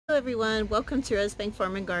Hello everyone, welcome to Rosebank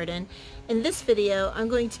Farm and Garden. In this video I'm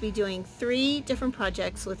going to be doing 3 different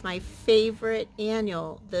projects with my favorite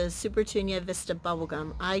annual, the Supertunia Vista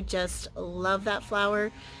Bubblegum. I just love that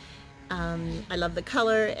flower. I love the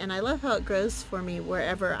color and I love how it grows for me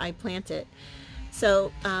wherever I plant it.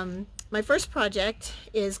 So my first project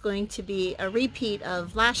is going to be a repeat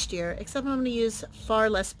of last year, except I'm going to use far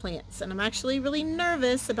less plants, and I'm actually really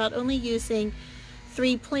nervous about only using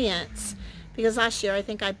 3 plants because last year I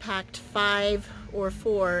think I packed 5 or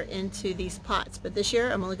 4 into these pots, but this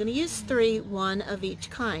year I'm only going to use 3, 1 of each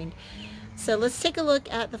kind. So let's take a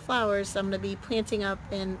look at the flowers I'm going to be planting up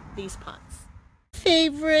in these pots.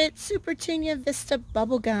 Favorite Supertunia Vista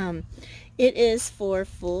Bubblegum. It is for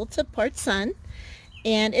full to part sun,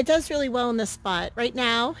 and it does really well in this spot. Right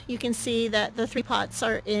now you can see that the 3 pots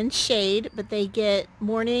are in shade, but they get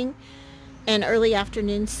morning and early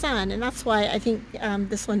afternoon sun, and that's why I think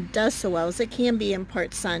this one does so well, as it can be in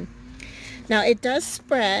part sun. Now it does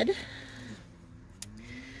spread.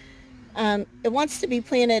 It wants to be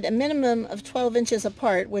planted a minimum of 12 inches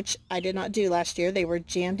apart, which I did not do last year. They were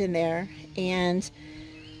jammed in there, and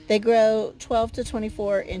they grow 12 to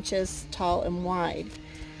 24 inches tall and wide.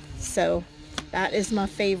 So that is my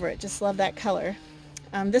favorite. Just love that color.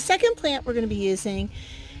 The second plant we're going to be using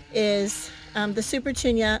is the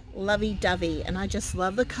Supertunia Lovey-Dovey, and I just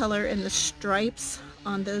love the color and the stripes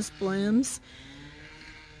on those blooms.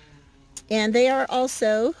 And they are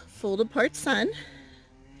also full to part sun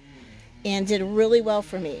and did really well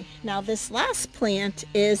for me. Now this last plant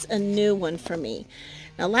is a new one for me.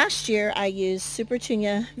 Now last year I used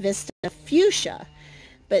Supertunia Vista Fuchsia,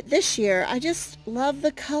 but this year I just love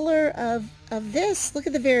the color of this. Look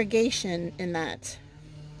at the variegation in that.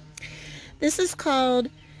 This is called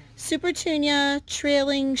Supertunia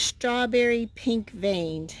Trailing Strawberry Pink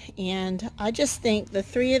Veined, and I just think the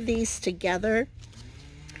 3 of these together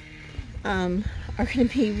are going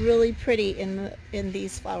to be really pretty in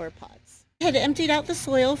these flower pots. I had emptied out the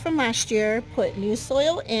soil from last year, put new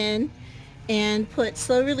soil in, and put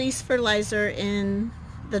slow release fertilizer in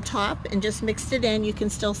the top and just mixed it in. You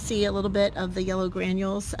can still see a little bit of the yellow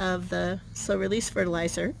granules of the slow release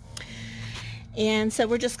fertilizer. And so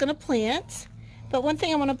we're just going to plant. But one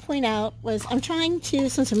thing I want to point out was I'm trying to,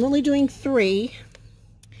 since I'm only doing 3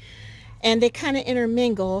 and they kind of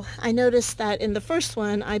intermingle, I noticed that in the first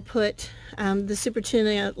one I put the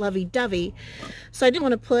Supertunia Lovey-Dovey, so I didn't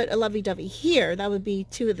want to put a Lovey-Dovey here. That would be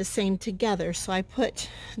 2 of the same together, so I put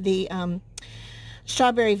the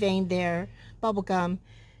strawberry vein there, Bubblegum,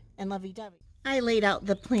 and Lovey-Dovey. I laid out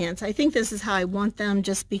the plants. I think this is how I want them,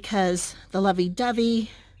 just because the Lovey-Dovey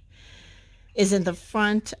is in the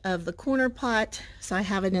front of the corner pot, so I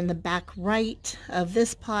have it in the back right of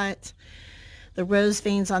this pot. The rose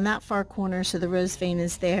vein's on that far corner, so the rose vein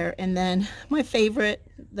is there, and then my favorite,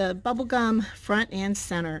 the Bubblegum, front and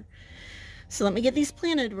center. So let me get these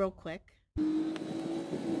planted real quick.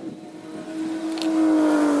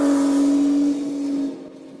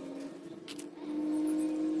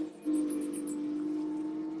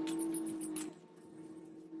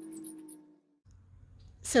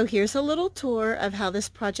 So here's a little tour of how this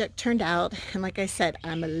project turned out, and like I said,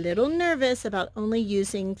 I'm a little nervous about only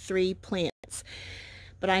using 3 plants,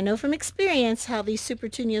 but I know from experience how these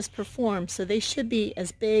Supertunias perform, so they should be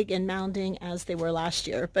as big and mounding as they were last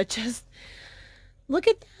year. But just look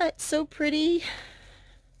at that, so pretty.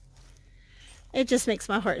 It just makes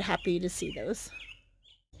my heart happy to see those.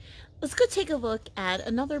 Let's go take a look at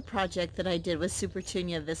another project that I did with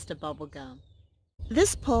Supertunia Vista Bubblegum.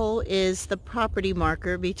 This pole is the property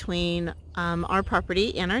marker between our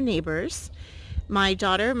property and our neighbors. My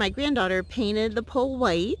granddaughter painted the pole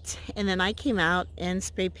white, and then I came out and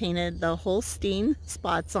spray painted the Holstein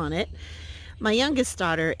spots on it. My youngest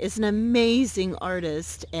daughter is an amazing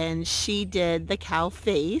artist, and she did the cow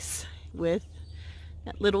face with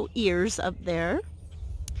little ears up there.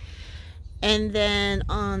 And then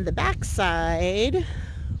on the back side,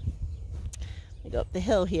 let me go up the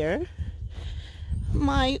hill here,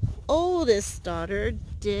 my oldest daughter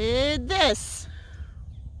did this.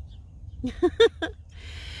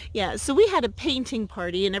 Yeah, so we had a painting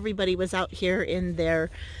party and everybody was out here in their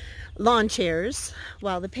lawn chairs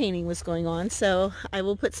while the painting was going on, so I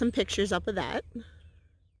will put some pictures up of that.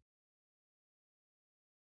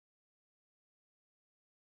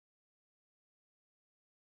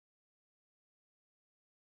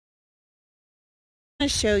 To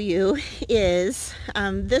show you is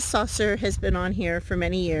this saucer has been on here for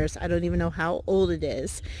many years. I don't even know how old it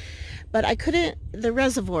is, but the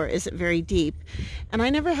reservoir isn't very deep, and I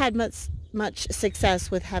never had much success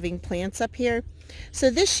with having plants up here. So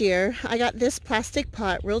this year I got this plastic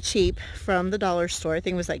pot real cheap from the dollar store. I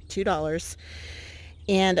think it was like $2.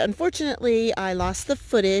 And unfortunately I lost the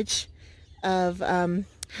footage of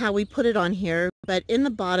how we put it on here. But in the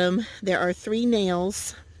bottom there are 3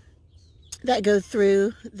 nails that go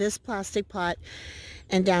through this plastic pot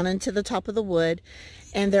and down into the top of the wood.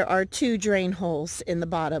 And there are 2 drain holes in the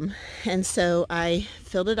bottom. And so I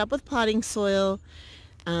filled it up with potting soil,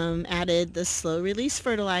 added the slow release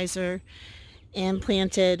fertilizer, and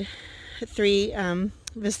planted 3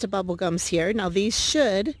 Vista Bubblegums here. Now these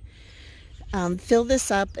should fill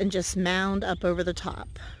this up and just mound up over the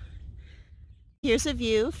top. Here's a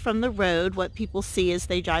view from the road, what people see as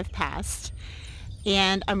they drive past.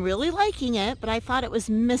 And I'm really liking it, but I thought it was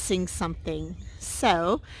missing something.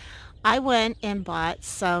 So I went and bought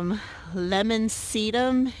some lemon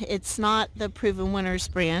sedum. It's not the Proven Winners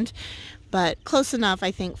brand, but close enough, I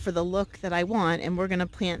think, for the look that I want. And we're going to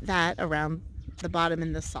plant that around the bottom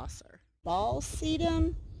in the saucer. Ball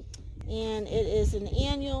sedum, and it is an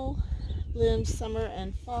annual, blooms summer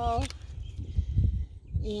and fall,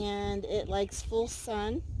 and it likes full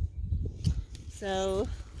sun. So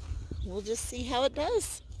we'll just see how it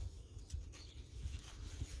does.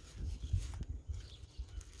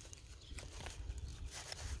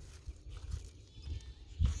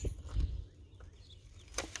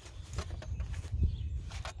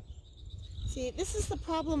 See, this is the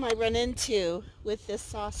problem I run into with this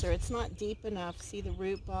saucer. It's not deep enough. See the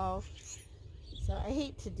root ball? So I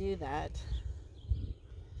hate to do that.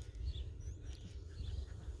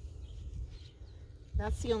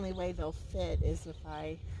 That's the only way they'll fit, is if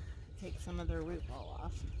I take some of their root ball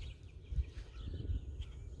off.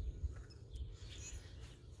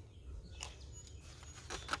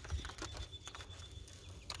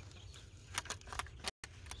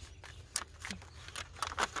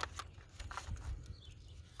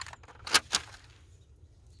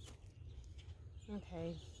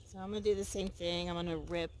 Okay, so I'm going to do the same thing. I'm going to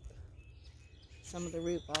rip some of the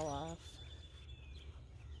root ball off.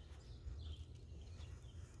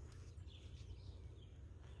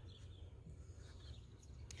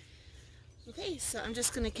 Okay, so I'm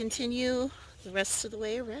just going to continue the rest of the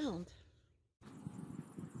way around.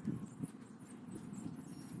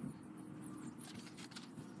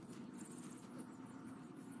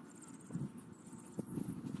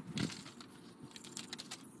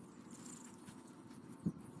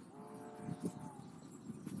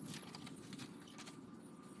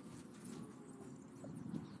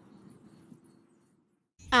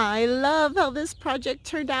 I love how this project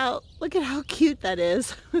turned out. Look at how cute that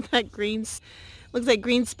is with that green, looks like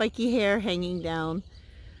green spiky hair hanging down.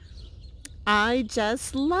 I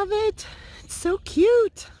just love it. It's so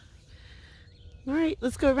cute. All right,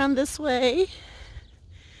 let's go around this way.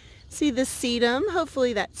 See the sedum.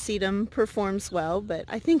 Hopefully that sedum performs well, but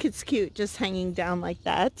I think it's cute just hanging down like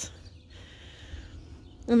that.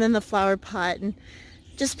 And then the flower pot, and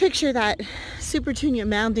just picture that Supertunia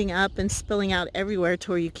mounding up and spilling out everywhere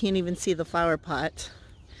to where you can't even see the flower pot.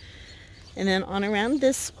 And then on around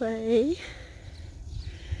this way.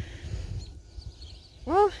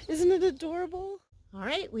 Well, isn't it adorable? All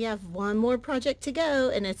right, we have one more project to go,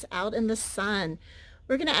 and it's out in the sun.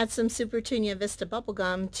 We're going to add some Supertunia Vista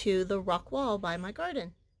Bubblegum to the rock wall by my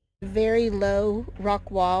garden. Very low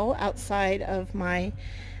rock wall outside of my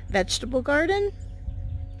vegetable garden.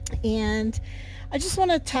 And I just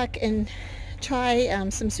want to tuck and try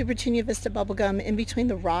some Supertunia Vista Bubblegum in between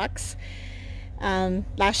the rocks.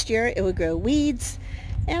 Last year it would grow weeds,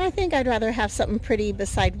 and I think I'd rather have something pretty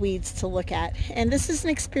beside weeds to look at. And this is an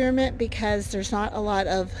experiment because there's not a lot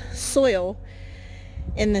of soil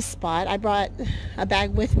in this spot. I brought a bag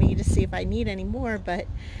with me to see if I need any more, but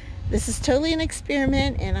this is totally an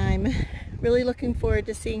experiment, and I'm really looking forward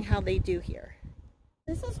to seeing how they do here.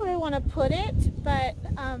 This is where I want to put it, but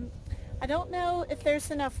I don't know if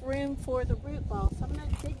there's enough room for the root ball, so I'm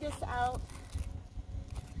going to dig this out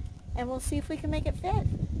and we'll see if we can make it fit.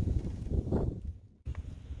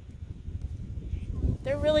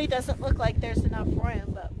 There really doesn't look like there's enough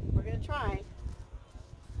room, but we're going to try.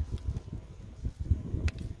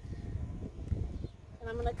 And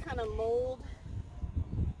I'm going to kind of mold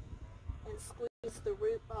and squeeze the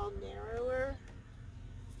root ball narrower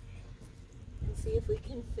and see if we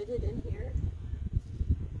can fit it in here.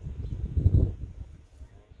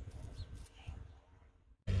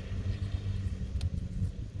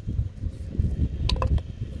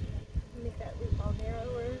 Make that root ball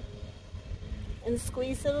narrower and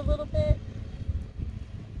squeeze it a little bit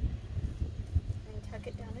and tuck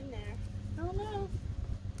it down in there. Oh no.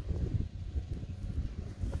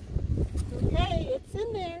 Okay, it's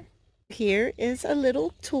in there. Here is a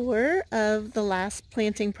little tour of the last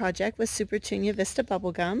planting project with Supertunia Vista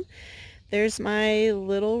Bubblegum. There's my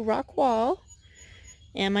little rock wall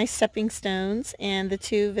and my stepping stones and the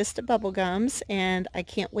two Vista Bubblegums, and I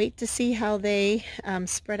can't wait to see how they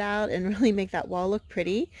spread out and really make that wall look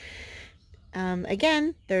pretty.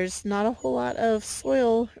 Again, there's not a whole lot of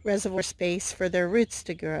soil reservoir space for their roots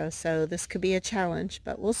to grow, so this could be a challenge,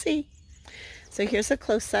 but we'll see. So here's a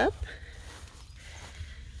close-up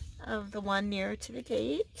of the one nearer to the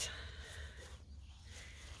gate,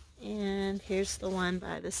 and here's the one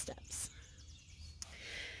by the steps.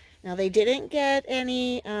 Now they didn't get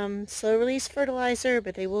any slow release fertilizer,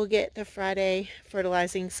 but they will get the Friday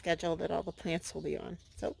fertilizing schedule that all the plants will be on.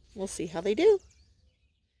 So we'll see how they do.